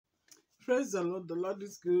Praise the Lord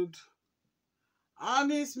is good.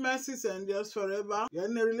 And his mercies endures forever. You're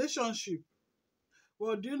in a relationship.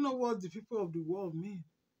 Well, do you know what the people of the world mean?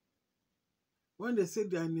 When they say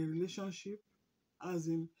they're in a relationship, as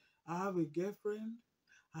in, I have a girlfriend,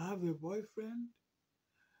 I have a boyfriend,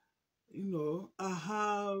 I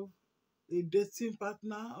have a dating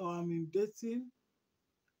partner, or I'm in dating.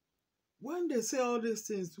 When they say all these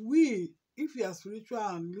things, if you are spiritual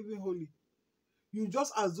and living holy, you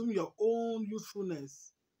just assume your own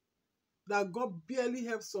youthfulness. That God barely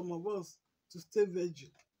helps some of us to stay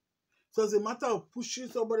virgin. So it's a matter of pushing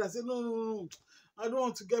somebody and say, no, I don't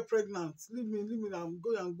want to get pregnant. Leave me, I'm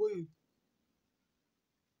going.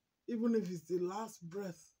 Even if it's the last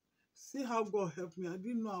breath. See how God helped me. I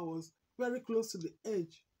didn't know I was very close to the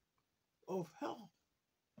edge of hell.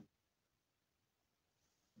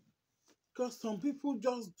 Because some people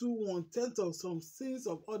just do 1/10 of some sins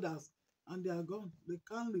of others and they are gone. They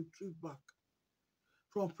can't retrieve back.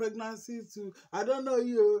 From pregnancy to, I don't know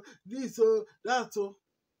you, this or that.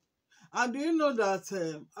 And do you know that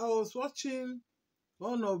I was watching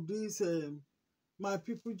one of these, my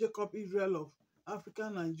people, Jacob Israel of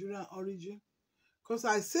African Nigerian origin. Because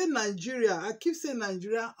I say Nigeria, I keep saying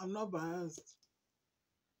Nigeria, I'm not biased.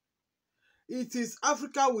 It is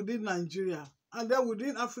Africa within Nigeria. And then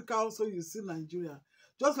within Africa also you see Nigeria.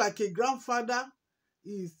 Just like a grandfather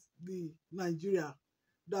is the Nigeria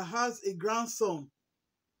that has a grandson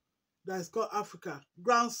that is called Africa.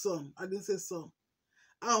 Grandson, I didn't say son.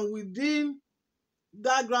 And within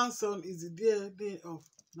that grandson is the DNA of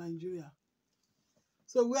Nigeria.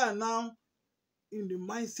 So we are now in the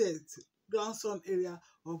mindset, grandson area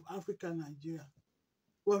of Africa, Nigeria.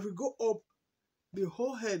 But if we go up, the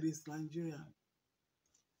whole head is Nigeria.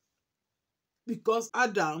 Because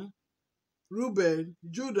Adam, Reuben,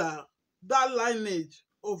 Judah, that lineage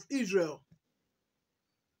of Israel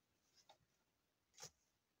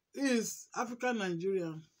is African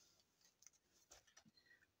Nigerian.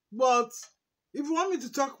 But if you want me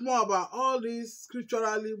to talk more about all this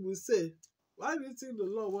scripturally, we say, why do you think the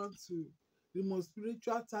Lord wants to, the most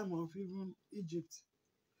spiritual time of even Egypt,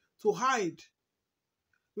 to hide?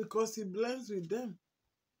 Because he blends with them.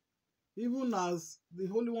 Even as the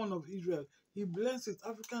Holy One of Israel, he blends with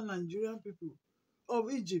African Nigerian people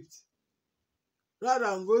of Egypt. Rather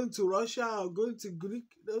than going to Russia or going to Greek,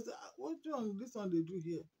 they say, what this one they do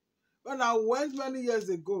here? When I went many years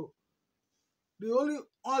ago, the only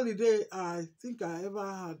holiday I think I ever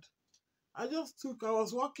had, I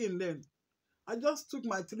was working then. I just took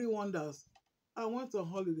my 3 wonders. I went on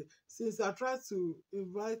holiday. Since I tried to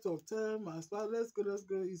invite or tell my spouse, let's go,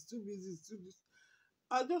 it's too busy.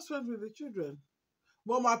 I just went with the children.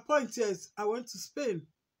 But my point is, I went to Spain.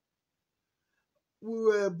 We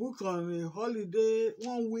were booked on a holiday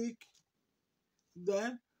 1 week.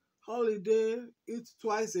 Then, holiday, eat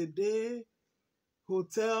twice a day,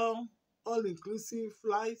 hotel, all-inclusive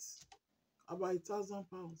flights, about £1,000.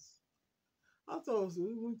 I thought it was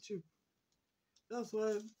even cheap. That's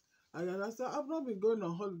why I understand. I've not been going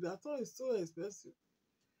on holiday. I thought it's so expensive.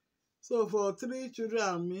 So for 3 children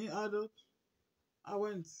and me, adult, I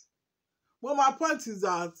went. But my point is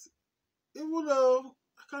that, even though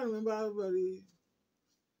I can't remember very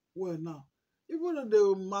well now, even though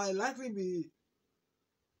there might likely be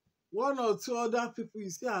 1 or 2 other people you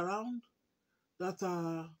see around that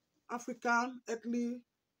are African, ethnically,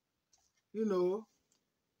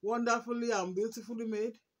 wonderfully and beautifully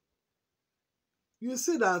made, you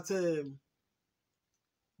see that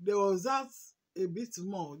there was that a bit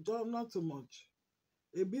more, not too much,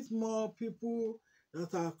 a bit more people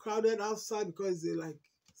that are crowded outside because it's a like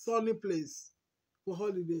sunny place for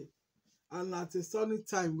holiday. And at a sunny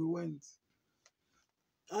time we went.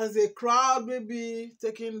 As a crowd maybe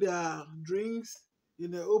taking their drinks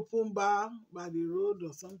in an open bar by the road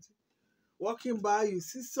or something, walking by, you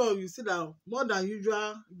see that more than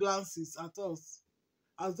usual glances at us.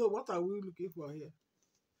 As though, what are we looking for here?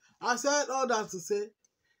 I said all that to say,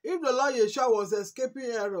 if the Lord YESHUA was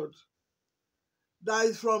escaping Herod, that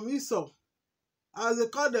is from Esau, as they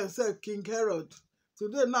call themselves King Herod,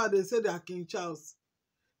 today now they say they are King Charles.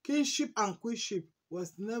 Kingship and queenship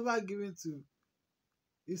was never given to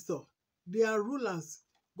Esau. They are rulers.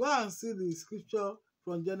 Go and see the scripture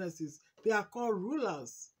from Genesis. They are called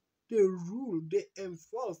rulers. They rule, they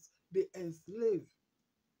enforce, they enslave.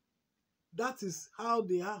 That is how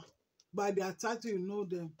they are. By their title, you know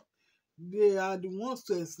them. They are the ones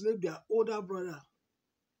to enslave their older brother,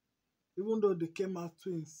 even though they came out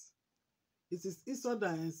twins. It is Esau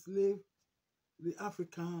that enslaved the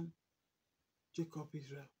African Jacob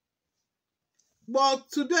Israel. But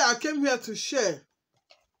today I came here to share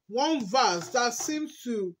one verse that seems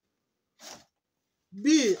to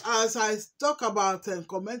B, as I talk about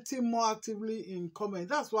commenting more actively in comment.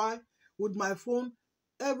 That's why with my phone,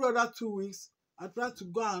 every other 2 weeks, I try to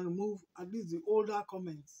go and remove at least the older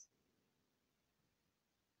comments.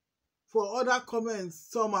 For other comments,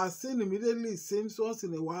 some are seen immediately, it seems once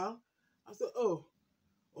in a while. I say, oh,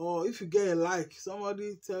 or if you get a like,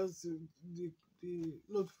 somebody tells you, the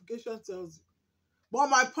notification tells you. But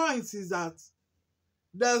my point is that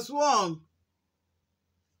there's one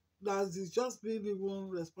that is just being even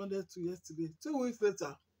responded to yesterday. 2 weeks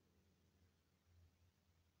later,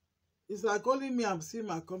 it's like only me, I'm seeing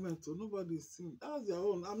my comment, so nobody's seeing. That's their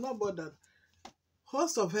own. I'm not bothered.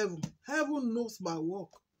 Host of heaven, heaven knows my work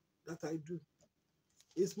that I do.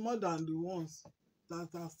 It's more than the ones that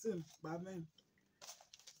are seen by men.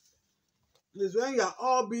 It's when you're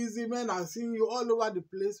all busy, men are seeing you all over the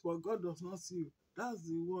place, but God does not see you. That's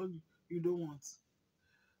the one you don't want.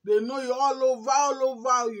 They know you all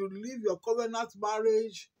over. You leave your covenant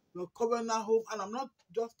marriage, your covenant home. And I'm not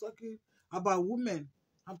just talking about women.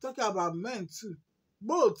 I'm talking about men too.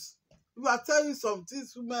 Both. If I tell you some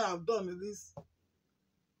things women have done in this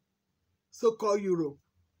so-called Europe,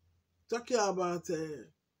 talking about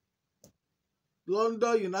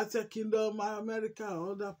London, United Kingdom, America,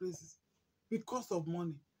 and other places, because of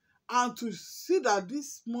money. And to see that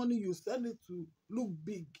this money you send it to look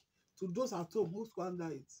big to those at home who squander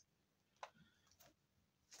it.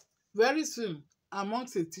 Very soon,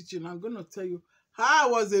 amongst the teaching, I'm going to tell you how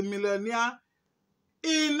I was a millionaire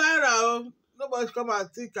in Naira. Nobody come and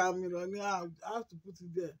think I'm a millionaire. I have to put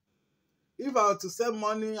it there. If I were to send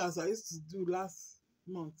money as I used to do last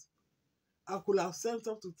month, I could have sent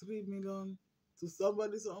up to 3 million to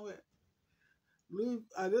somebody somewhere. Look,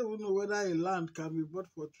 I don't even know whether a land can be bought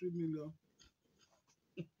for 3 million.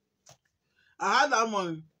 I had that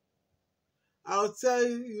money. I'll tell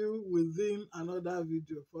you within another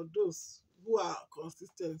video for those who are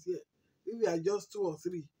consistent here. If you are just 2 or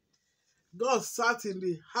 3, God sat in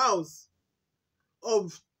the house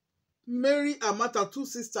of Mary and Martha, 2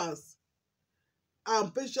 sisters,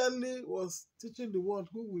 and patiently was teaching the one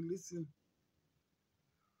who will listen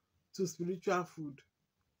to spiritual food,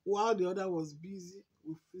 while the other was busy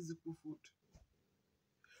with physical food.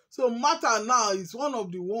 So Martha now is one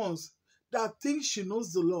of the ones that thinks she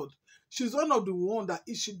knows the Lord. She's one of the ones that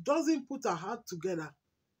if she doesn't put her heart together,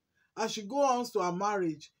 as she goes on to her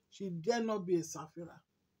marriage, she dare not be a Sapphira.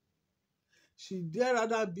 She dare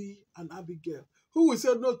rather be an Abigail, who will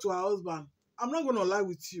say no to her husband. I'm not going to lie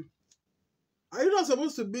with you. Are you not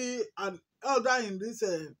supposed to be an elder in this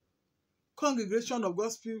congregation of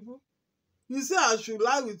God's people? You say I should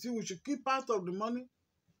lie with you, we should keep part of the money.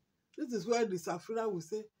 This is where the Sapphira will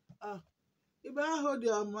say, if I hold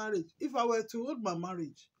your marriage, if I were to hold my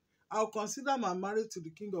marriage, I'll consider my marriage to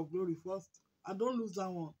the King of Glory first. I don't lose that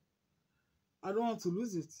one. I don't want to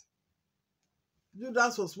lose it.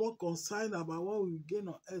 Judas was more concerned about what we gain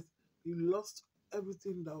on earth. He lost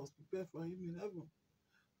everything that was prepared for him in heaven.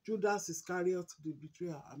 Judas Iscariot, the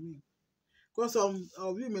betrayer, I mean. Because some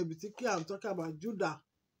of you may be thinking I'm talking about Judah.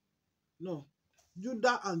 No.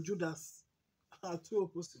 Judah and Judas are 2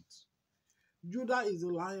 opposites. Judah is the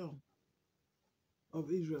lion of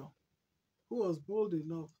Israel, who was bold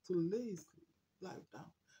enough to lay his life down.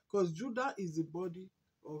 Because Judah is the body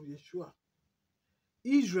of YESHUA.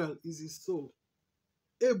 Israel is his soul.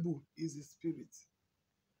 Abel is his spirit.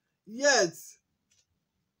 Yet,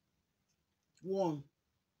 one.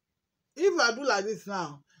 If I do like this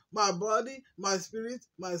now, my body, my spirit,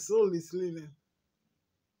 my soul is living.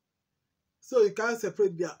 So you can't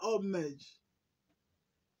separate, they are all merged.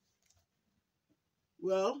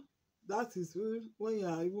 Well, that is when you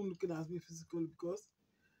are even looking at me physically, because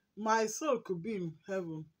my soul could be in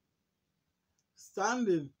heaven,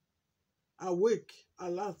 standing, awake,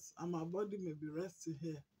 alert, and my body may be resting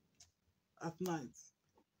here at night.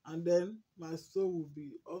 And then my soul will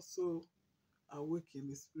be also awake in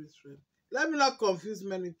the spirit realm. Let me not confuse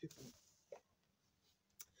many people.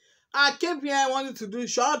 I came here wanting to do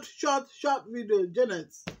short video,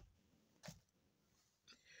 Janet.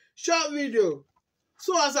 Short video.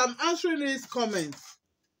 So as I'm answering these comments,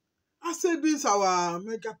 I said these are our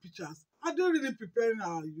mega preachers. Are they really preparing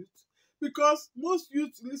our youth? Because most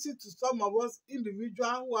youth listen to some of us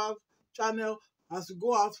individuals who have channel as we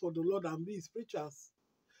go out for the Lord and be his preachers.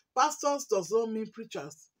 Pastors does not mean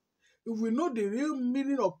preachers. If we know the real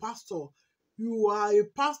meaning of pastor, you are a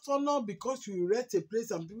pastor not because you rent a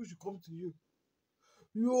place and people should come to you.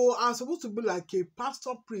 You are supposed to be like a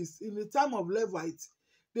pastor priest. In the time of Levites,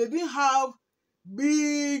 they didn't have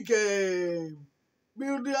big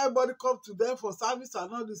building, everybody come to them for service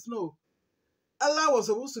and all this. No. Eli was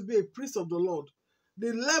supposed to be a priest of the Lord.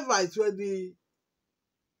 The Levites were the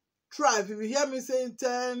tribe. If you hear me saying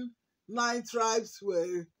 9 tribes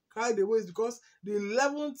were carried away, it's because the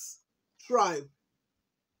 11th tribe,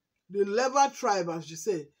 the Levi tribe, as you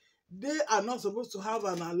say, they are not supposed to have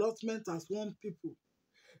an allotment as one people.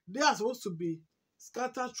 They are supposed to be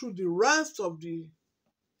scattered through the rest of the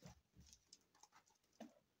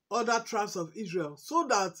other tribes of Israel, so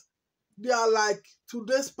that they are like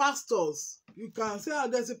today's pastors. You can say, oh,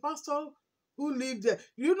 there's a pastor who lived there.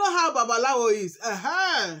 You know how Babalawo is.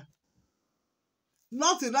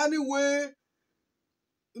 Not in any way,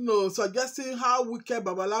 suggesting how wicked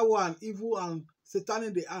Babalawo and evil and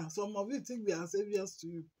satanic they are. Some of you think they are saviors to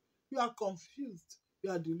you. You are confused.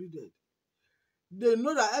 You are deluded. They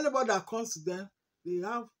know that anybody that comes to them, they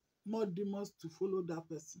have more demons to follow that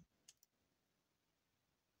person.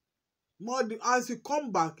 As you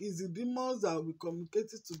come back, it's the demons that will be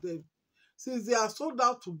communicated to them. Since they are sold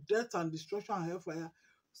out to death and destruction and hellfire,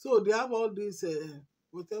 so they have all these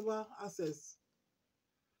whatever access.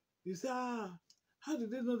 You say, how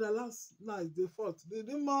did they know that last night they fought? The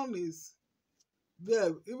demon is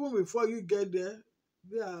there. Even before you get there,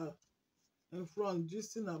 they are in front,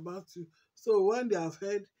 gisting about you. So when they have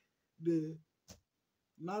heard, they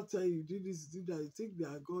now tell you, did this, did that. You think they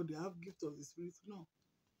are God, they have gift of the Spirit. No.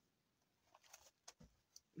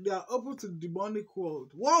 They are open to the demonic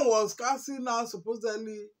world. One was casting out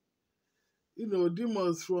supposedly,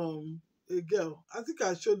 demons from a girl. I think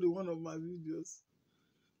I showed you one of my videos.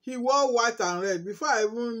 He wore white and red. Before I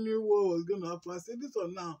even knew what was going to happen, I said, this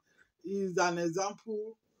one now is an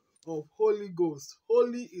example of Holy Ghost.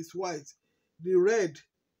 Holy is white. The red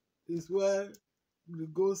is where the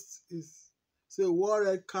ghost is. So he wore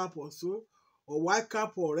red cap or so, or white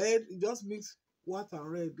cap or red. It just mix white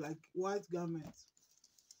and red, like white garments.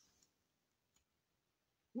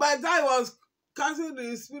 By the time I was casting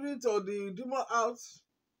the spirit or the demon out,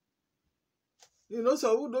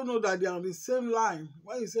 some who don't know that they are on the same line.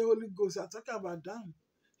 When you say Holy Ghost, you're talking about them.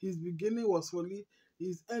 His beginning was holy,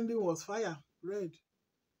 his ending was fire, red.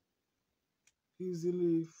 He's in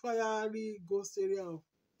the fiery ghost area of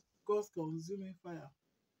God's consuming fire.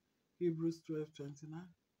 Hebrews 12:29.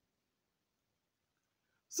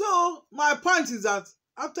 So, my point is that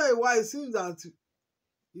after a while, it seems that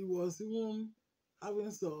he was even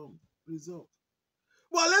having some result.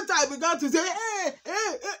 But later I began to say, hey,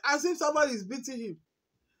 as if somebody is beating him.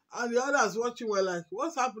 And the others watching were like,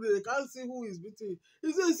 what's happening? They can't see who is beating him.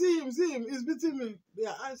 He said, see him, he's beating me.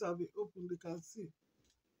 Their eyes have been opened, they can see.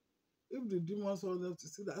 If the demons want them to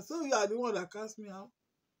see that. So you are the one that cast me out.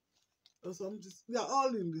 Or something. They are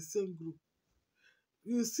all in the same group.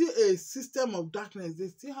 You see a system of darkness, they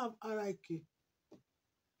still have RIK.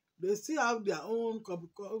 They still have their own copy.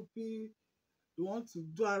 They want to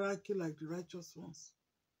do RIK like the righteous ones.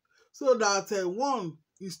 So that one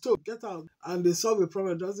is told, get out, and they solve a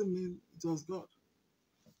problem doesn't mean it was God.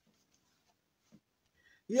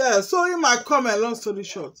 Yeah, so in my comment, long story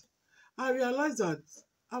short, I realized that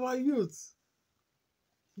our youth,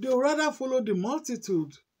 they would rather follow the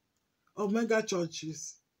multitude of mega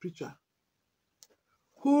churches preacher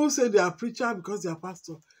who say they are preacher because they are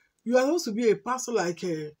pastor. You are supposed to be a pastor like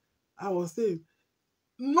I was saying,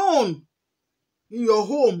 known in your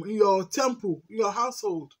home, in your temple, in your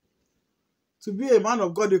household, to be a man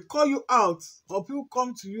of God. They call you out, or people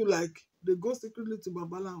come to you like they go secretly to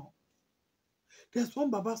Babalawo. There's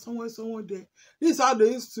one Baba somewhere there. This is how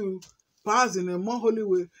they used to pass in a more holy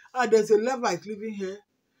way. There's a Levite living here.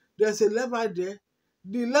 There's a Levite there.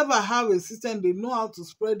 The Levite have a system. They know how to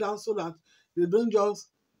spread out so that they don't just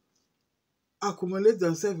accumulate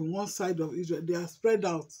themselves in one side of Israel. They are spread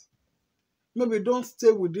out. Maybe don't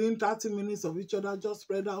stay within 30 minutes of each other. Just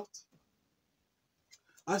spread out.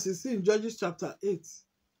 As you see in Judges chapter 8,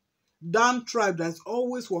 Dan tribe that's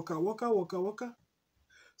always waka.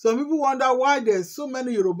 Some people wonder why there's so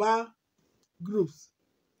many Yoruba groups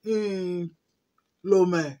in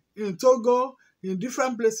Lome, in Togo, in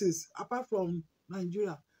different places apart from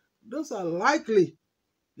Nigeria. Those are likely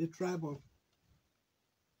the tribe of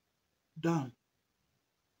Dan.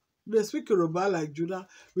 They speak Yoruba like Judah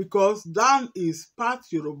because Dan is part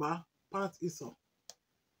Yoruba, part Esau.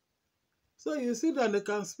 So you see that they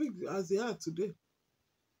can speak as they are today,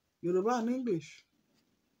 Yoruba and English.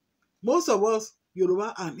 Most of us,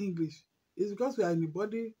 Yoruba and English, is because we are in the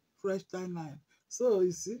body fresh timeline. So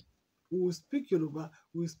you see, we will speak Yoruba,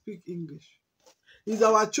 we will speak English. It's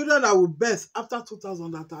our children that will birth after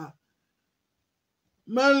 2000 that are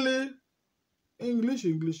mainly English.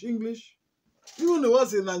 Even the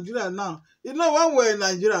ones in Nigeria now. When we're in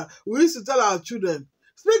Nigeria, we used to tell our children,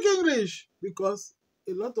 speak English, because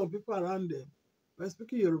a lot of people around them were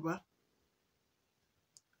speaking Yoruba.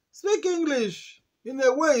 Speak English. In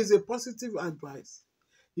a way, it's a positive advice.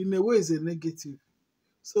 In a way, it's a negative.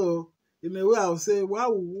 So, in a way, I would say, why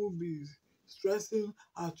would we be stressing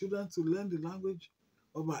our children to learn the language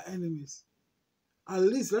of our enemies? At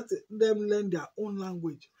least let them learn their own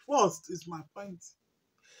language. First is my point.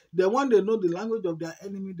 Then when they know the language of their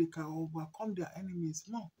enemy, they can overcome their enemies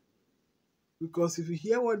more. Because if you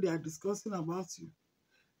hear what they are discussing about you,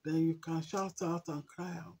 then you can shout out and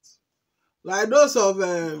cry out. Like those of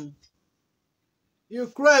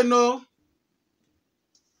Ukraine,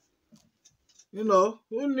 who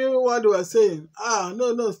knew what they were saying?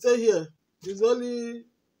 No, stay here. It's only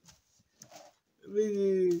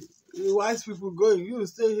the wise people going. You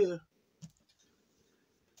stay here.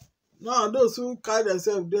 Now, those who carry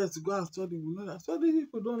themselves there to go and study, we know that study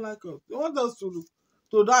people don't like us. They want us to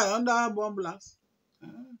die under bomb blast.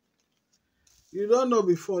 You don't know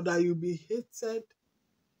before that you'll be hated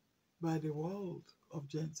by the world of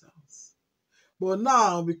Gentiles. But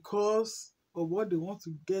now, because of what they want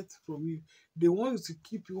to get from you, they want you to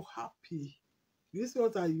keep you happy. This is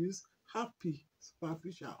what I use, happy,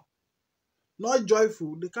 superficial. Not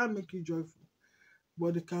joyful. They can't make you joyful,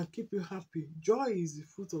 but they can keep you happy. Joy is the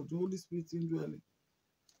fruit of the Holy Spirit indwelling,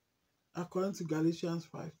 according to Galatians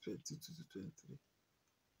 5:22-23.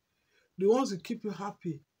 They want to keep you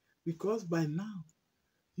happy because by now,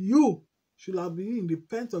 you should have been in the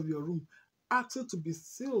pent of your room, asking to be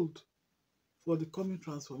sealed for the coming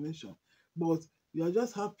transformation. But you are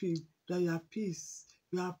just happy that you are peace.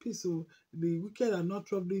 You are peace, so the wicked are not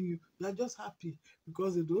troubling you. You are just happy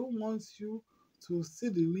because they don't want you to see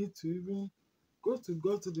the need to even go to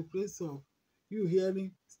God, to the place of you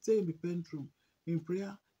hearing, stay in the pent room, in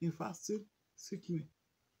prayer, in fasting, seek me.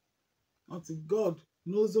 Until God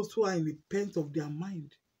knows those who are in the pent of their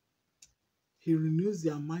mind, He renews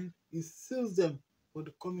their mind, He seals them for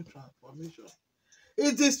the coming transformation.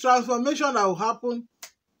 It is transformation that will happen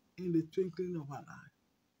in the twinkling of an eye.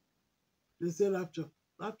 They say rapture.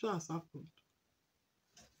 Rapture has happened.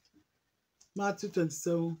 Matthew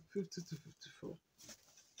 27:50-54.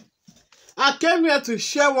 I came here to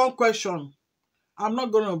share one question. I'm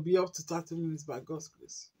not going to be up to 30 minutes by God's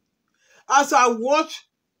grace. As I watch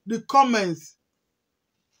the comments,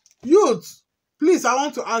 youth, please, I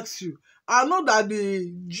want to ask you. I know that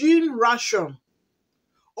the gene ration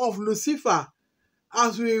of Lucifer,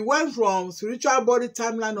 as we went from spiritual body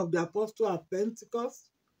timeline of the Apostle of Pentecost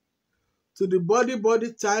to the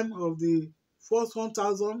body time of the first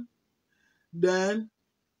 1,000, then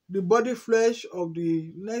the body flesh of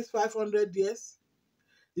the next 500 years.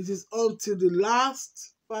 It is until the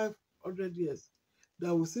last 500 years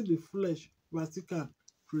that we see the flesh Vatican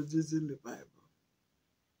producing the Bible.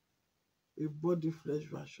 A body flesh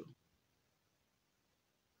version.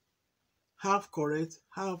 Half correct,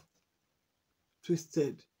 half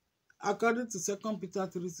twisted. According to 2 Peter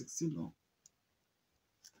 3:16, no.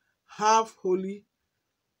 Half holy,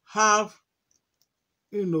 half,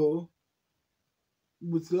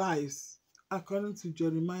 with lies. According to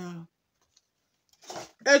Jeremiah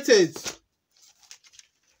 8:8.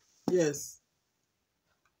 Yes.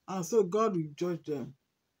 And so God will judge them.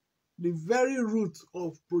 The very root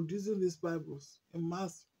of producing these Bibles in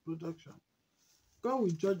mass production. God will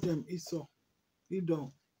judge them. Esau,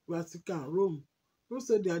 Edom, Vatican, Rome. Who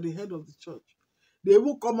said they are the head of the church? They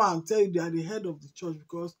will come out and tell you they are the head of the church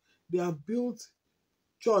because they have built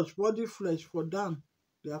church, body flesh for Dan,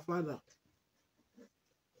 their father.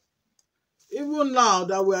 Even now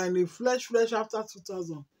that we are in the flesh after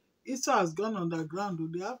 2000, Esau has gone underground.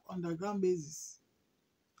 They have underground bases.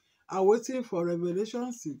 Are waiting for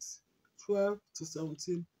Revelation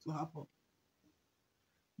 6:12-17 to happen.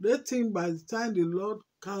 They think by the time the Lord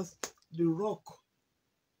cast the rock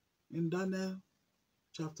in Daniel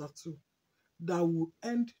chapter 2, that will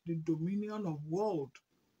end the dominion of world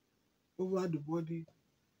over the body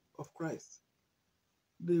of Christ.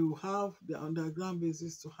 They will have the underground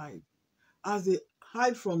bases to hide, as they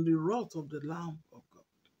hide from the wrath of the Lamb of God.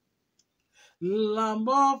 Lamb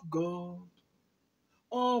of God,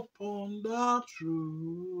 upon the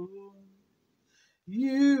throne,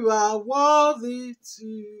 you are worthy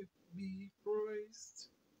to be praised.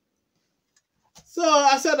 So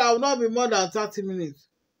I said I will not be more than 30 minutes.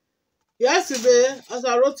 Yesterday, as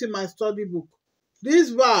I wrote in my study book, this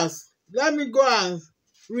verse, let me go and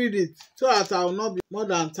read it so that I will not be more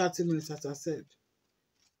than 30 minutes, as I said.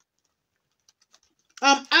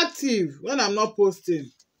 I'm active when I'm not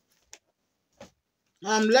posting.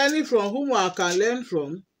 I'm learning from whom I can learn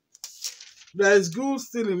from. There is good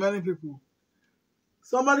still in many people.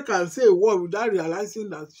 Somebody can say a word without realizing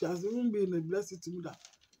that she has even been a blessing to me. That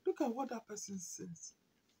look at what that person says.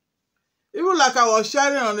 Even like I was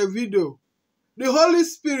sharing on a video, the Holy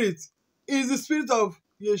Spirit is the spirit of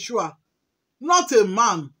Yeshua, not a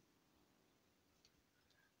man.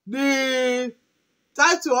 The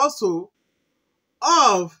title also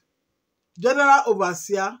of General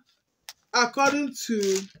Overseer, according to,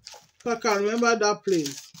 if I can remember that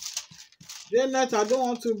place. Janet, I don't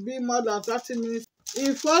want to be more than 30 minutes.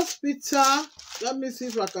 In 1 Peter, let me see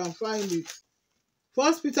if I can find it.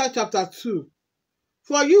 1 Peter chapter 2.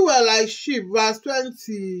 For you were like sheep, verse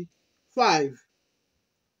 25.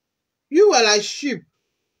 You were like sheep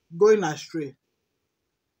going astray.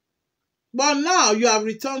 But now you have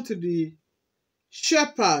returned to the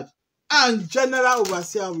shepherd and general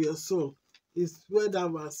overseer of your soul. Is where that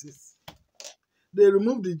verse is. They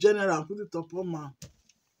removed the general and put it upon man.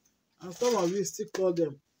 And some of you still call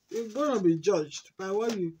them. You're going to be judged by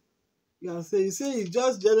what you are saying. You say it's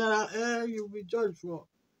just general, you'll be judged for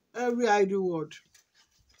every idle word.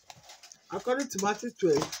 According to Matthew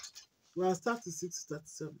 12, verse 36 to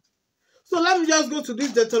 37. So let me just go to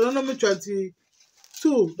this Deuteronomy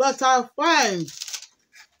 22 that I find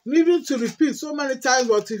needing to repeat so many times,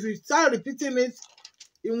 but if you start repeating it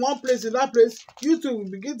in one place, in that place, you too will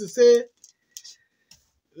begin to say,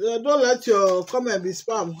 don't let your comment be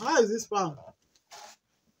spam. How is this spam?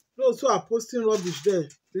 Those who are posting rubbish there,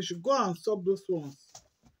 they should go and stop those ones.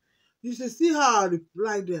 You should see how I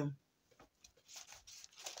reply them.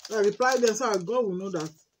 I reply them so God will know that.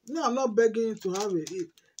 No, I'm not begging you to have a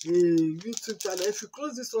YouTube channel. If you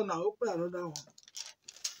close this one, I'll open another one.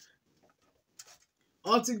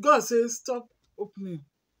 Until God says, stop opening.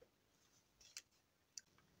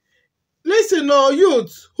 Listen,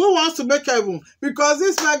 youth who wants to make heaven, because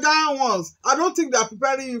these mega ones, I don't think they are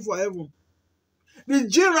preparing you for heaven. The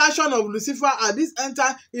generation of Lucifer at this end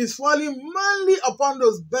time is falling mainly upon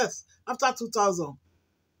those births after 2000.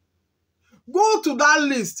 Go to that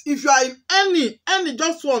list. If you are in any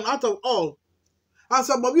just one out of all, and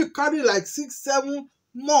some of you carry like 6, 7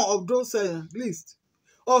 more of those lists.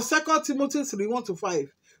 Or 2 Timothy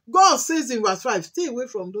 3:1-5. God says in verse 5, stay away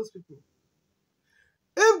from those people.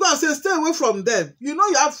 If God says stay away from them, you know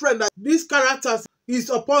you have friends that these characters is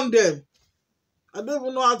upon them. I don't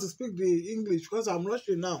even know how to speak the English because I'm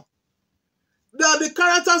rushing now. They are the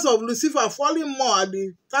characters of Lucifer falling more at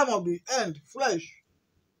the time of the end, flesh.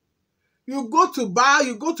 You go to bar,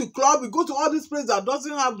 you go to club, you go to all these places that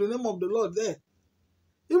doesn't have the name of the Lord there.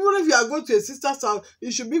 Even if you are going to a sister's house,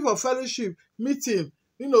 it should be for fellowship, meeting,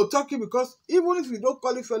 talking, because even if you don't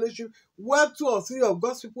call it fellowship, where 2 or 3 of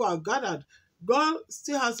God's people are gathered, God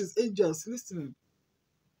still has his angels listening.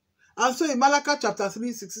 And so in Malachi chapter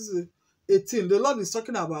 3, 16-18, the Lord is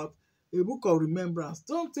talking about a book of remembrance.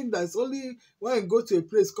 Don't think that it's only when you go to a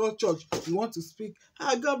place called church, you want to speak,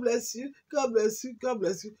 God bless you, God bless you, God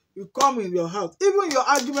bless you. You come in your house. Even your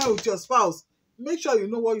argument with your spouse, make sure you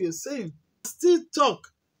know what you're saying. Still talk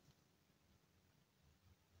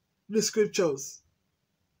the scriptures.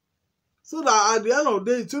 So that at the end of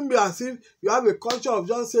the day, it won't be as if you have a culture of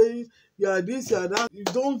just saying, you are this, you are that. You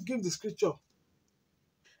don't give the scripture.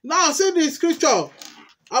 Now, see the scripture.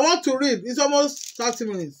 I want to read. It's almost 30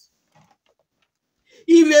 minutes.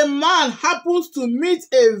 If a man happens to meet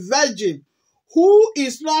a virgin who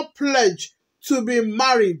is not pledged to be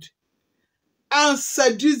married and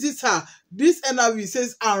seduces her, this NIV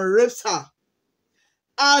says, and rapes her,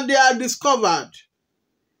 and they are discovered,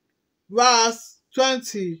 verse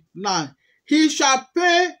 29, he shall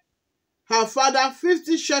pay her father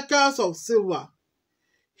 50 shekels of silver.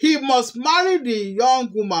 He must marry the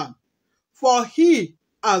young woman, for he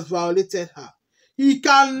has violated her. He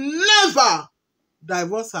can never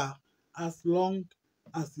divorce her as long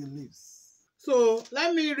as he lives. So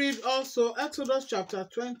let me read also Exodus chapter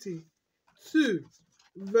 22,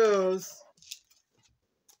 verse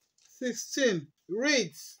 16.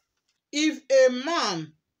 Reads, if a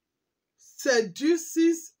man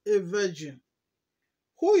seduces a virgin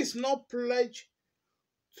who is not pledged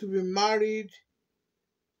to be married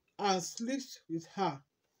and sleeps with her,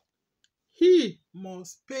 he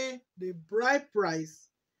must pay the bride price,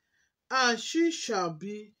 and she shall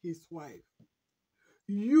be his wife.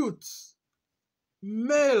 Youth,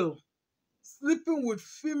 male, sleeping with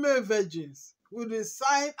female virgins with the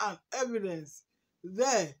sign and evidence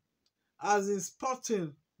there, as in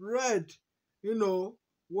spotting red,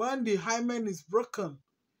 when the hymen is broken,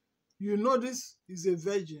 this is a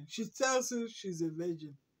virgin. She tells you she's a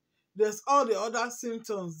virgin. There's all the other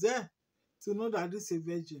symptoms there to know that this is a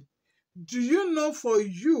virgin. Do you know, for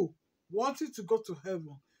you wanting to go to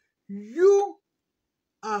heaven, you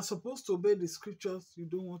are supposed to obey the scriptures you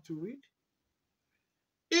don't want to read?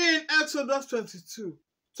 In Exodus 22,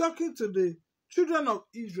 talking to the children of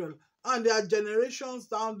Israel and their generations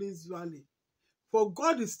down this valley. For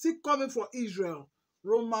God is still coming for Israel.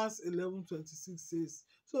 Romans 11:26 says.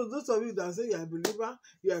 So those of you that say you are a believer,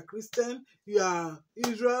 you are a Christian, you are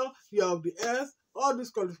Israel, you are of the earth, all this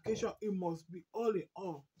qualification, it must be all in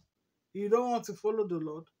all. You don't want to follow the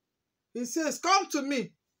Lord. He says, come to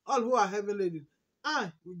me, all who are heavy laden.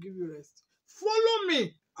 I will give you rest. Follow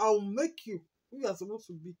me. I will make you who you are supposed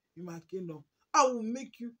to be in my kingdom. I will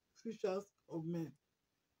make you fishers of men.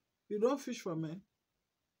 You don't fish for men.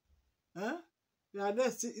 Eh? You are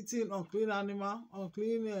there still eating unclean animal,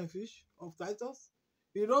 unclean fish of Titus.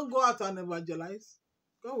 You don't go out and evangelize.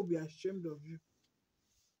 God will be ashamed of you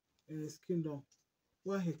in his kingdom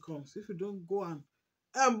when he comes. If you don't go and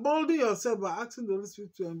embolden yourself by asking the Holy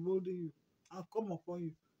Spirit to embolden you and come upon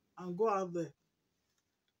you and go out there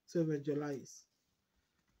to evangelize.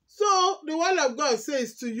 So the word of God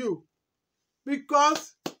says to you,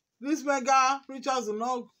 because these mega preachers will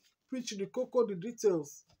not preach the cocoa, the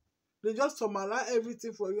details. They just summarize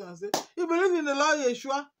everything for you and say, you believe in the Lord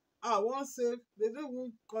YESHUA? Once saved, they don't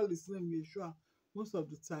even call his name YESHUA most of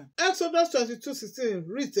the time. Exodus 22:16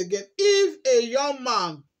 reads again, if a young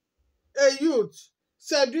man, a youth,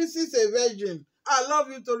 seduces a virgin, I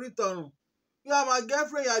love you to return. You are my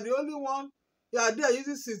girlfriend, you are the only one. You are there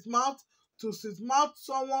using his mouth to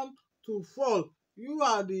someone to fall. You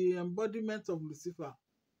are the embodiment of Lucifer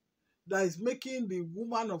that is making the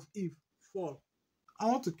woman of Eve fall. I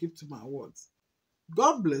want to keep to my words.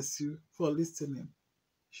 God bless you for listening.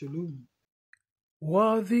 Shalom.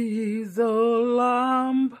 Worthy is the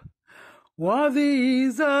Lamb, worthy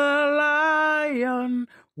is the Lion,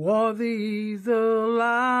 worthy is the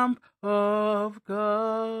Lamb of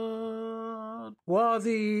God.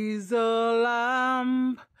 Worthy is the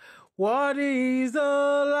Lamb, worthy is the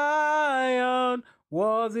Lion,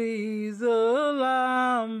 worthy is the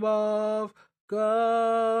Lamb of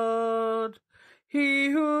God. He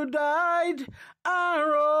who died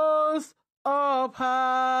and rose up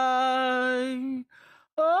high,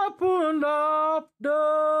 opened up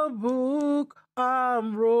the book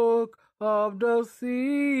and broke up the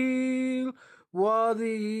seal.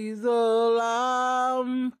 Worthy is the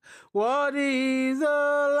Lamb, worthy is the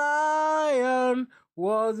Lion,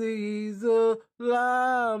 worthy is the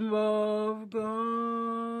Lamb of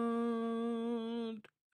God.